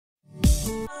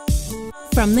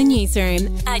From the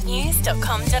newsroom at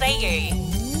news.com.au.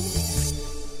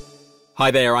 Hi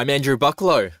there, I'm Andrew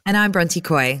Bucklow. And I'm Bronte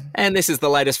Coy. And this is the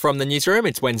latest from the newsroom.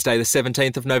 It's Wednesday the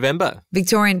 17th of November.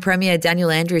 Victorian Premier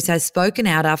Daniel Andrews has spoken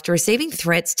out after receiving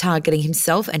threats targeting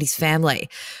himself and his family.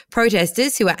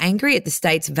 Protesters who are angry at the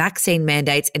state's vaccine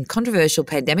mandates and controversial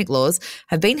pandemic laws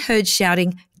have been heard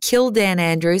shouting, "Kill Dan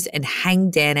Andrews" and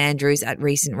 "Hang Dan Andrews" at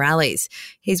recent rallies.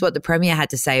 Here's what the Premier had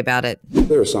to say about it.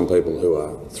 There are some people who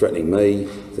are threatening me,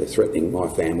 they're threatening my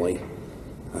family.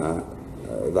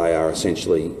 They are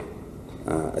essentially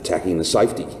attacking the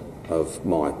safety of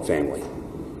my family.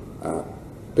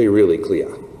 Be really clear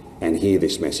and hear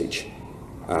this message.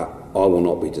 I will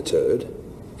not be deterred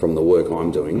from the work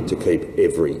I'm doing to keep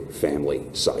every family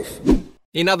safe.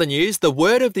 In other news, the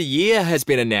word of the year has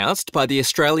been announced by the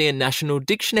Australian National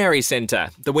Dictionary Centre.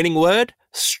 The winning word?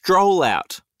 Stroll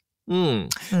out.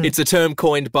 It's a term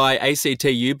coined by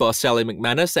ACTU boss Sally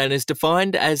McManus and is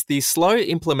defined as the slow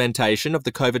implementation of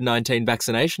the COVID-19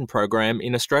 vaccination program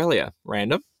in Australia.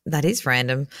 Random? That is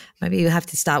random. Maybe you have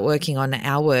to start working on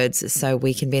our words so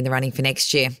we can be in the running for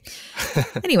next year.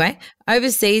 Anyway,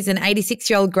 overseas, an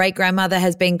 86-year-old great-grandmother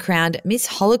has been crowned Miss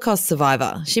Holocaust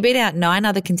Survivor. She beat out 9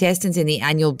 other contestants in the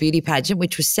annual beauty pageant,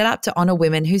 which was set up to honour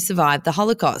women who survived the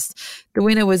Holocaust. The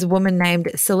winner was a woman named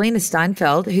Selina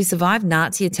Steinfeld, who survived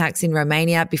Nazi attacks in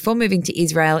Romania before moving to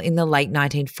Israel in the late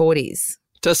 1940s.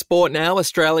 To sport now,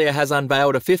 Australia has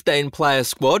unveiled a 15-player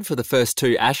squad for the first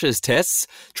 2 Ashes tests.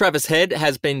 Travis Head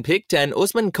has been picked and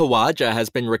Usman Khawaja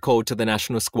has been recalled to the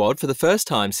national squad for the first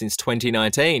time since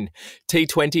 2019.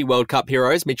 T20 World Cup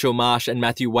heroes Mitchell Marsh and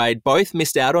Matthew Wade both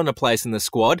missed out on a place in the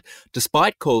squad,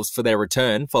 despite calls for their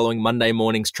return following Monday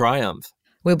morning's triumph.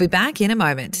 We'll be back in a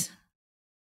moment.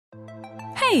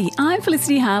 Hey, I'm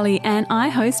Felicity Harley and I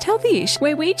host Healthyish,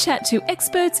 where we chat to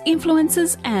experts,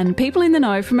 influencers and people in the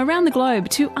know from around the globe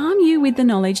to arm you with the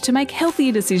knowledge to make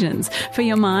healthier decisions for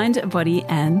your mind, body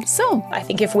and soul. I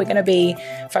think if we're going to be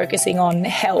focusing on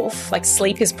health, like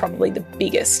sleep is probably the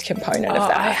biggest component of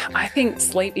that. I think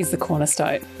sleep is the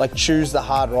cornerstone. Like choose the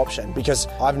harder option, because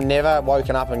I've never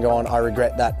woken up and gone, I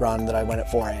regret that run that I went at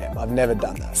 4 a.m. I've never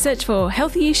done that. Search for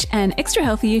Healthyish and Extra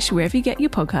Healthyish wherever you get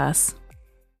your podcasts.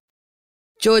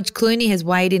 George Clooney has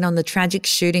weighed in on the tragic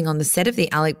shooting on the set of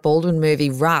the Alec Baldwin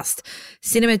movie Rust.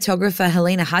 Cinematographer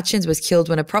Helena Hutchins was killed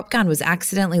when a prop gun was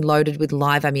accidentally loaded with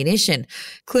live ammunition.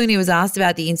 Clooney was asked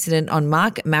about the incident on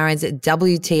Mark Maron's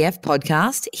WTF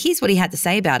podcast. Here's what he had to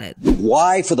say about it.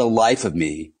 Why, for the life of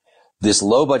me, this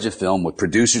low-budget film with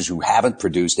producers who haven't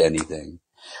produced anything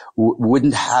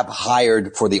wouldn't have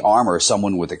hired for the armor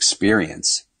someone with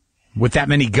experience? With that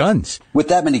many guns.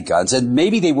 And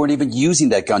maybe they weren't even using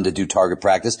that gun to do target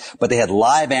practice, but they had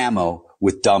live ammo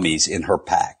with dummies in her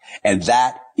pack. And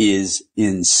that is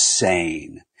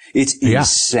insane. It's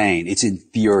insane. It's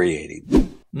infuriating.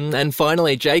 And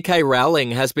finally, J.K.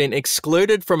 Rowling has been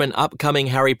excluded from an upcoming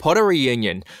Harry Potter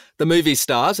reunion. The movie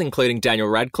stars, including Daniel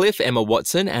Radcliffe, Emma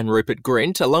Watson and Rupert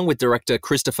Grint, along with director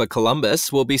Christopher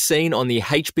Columbus, will be seen on the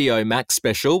HBO Max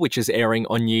special, which is airing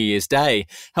on New Year's Day.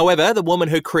 However, the woman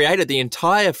who created the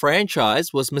entire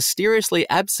franchise was mysteriously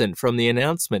absent from the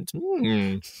announcement.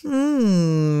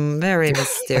 Very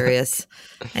mysterious.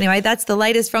 Anyway, that's the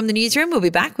latest from the newsroom. We'll be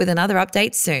back with another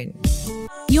update soon.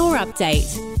 Your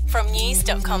update from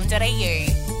news.com.au.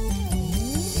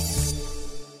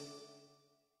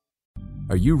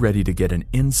 Are you ready to get an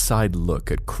inside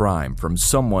look at crime from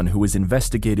someone who has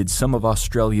investigated some of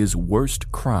Australia's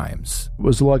worst crimes? It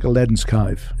was like Aladdin's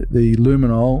Cave. The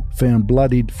luminol found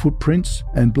bloodied footprints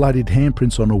and bloodied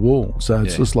handprints on a wall, so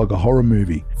it's just like a horror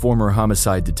movie. Former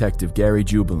homicide detective Gary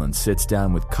Jubilant sits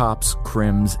down with cops,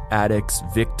 crims, addicts,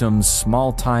 victims,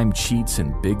 small-time cheats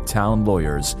and big-town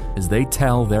lawyers as they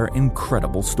tell their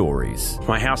incredible stories.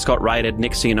 My house got raided.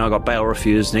 Next thing you know, I got bail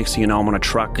refused. Next thing you know, I'm on a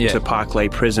truck to Parklea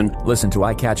Prison. Listen to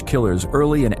I Catch Killers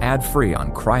early and ad-free on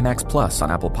Crimex Plus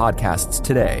on Apple Podcasts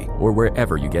today or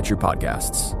wherever you get your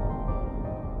podcasts.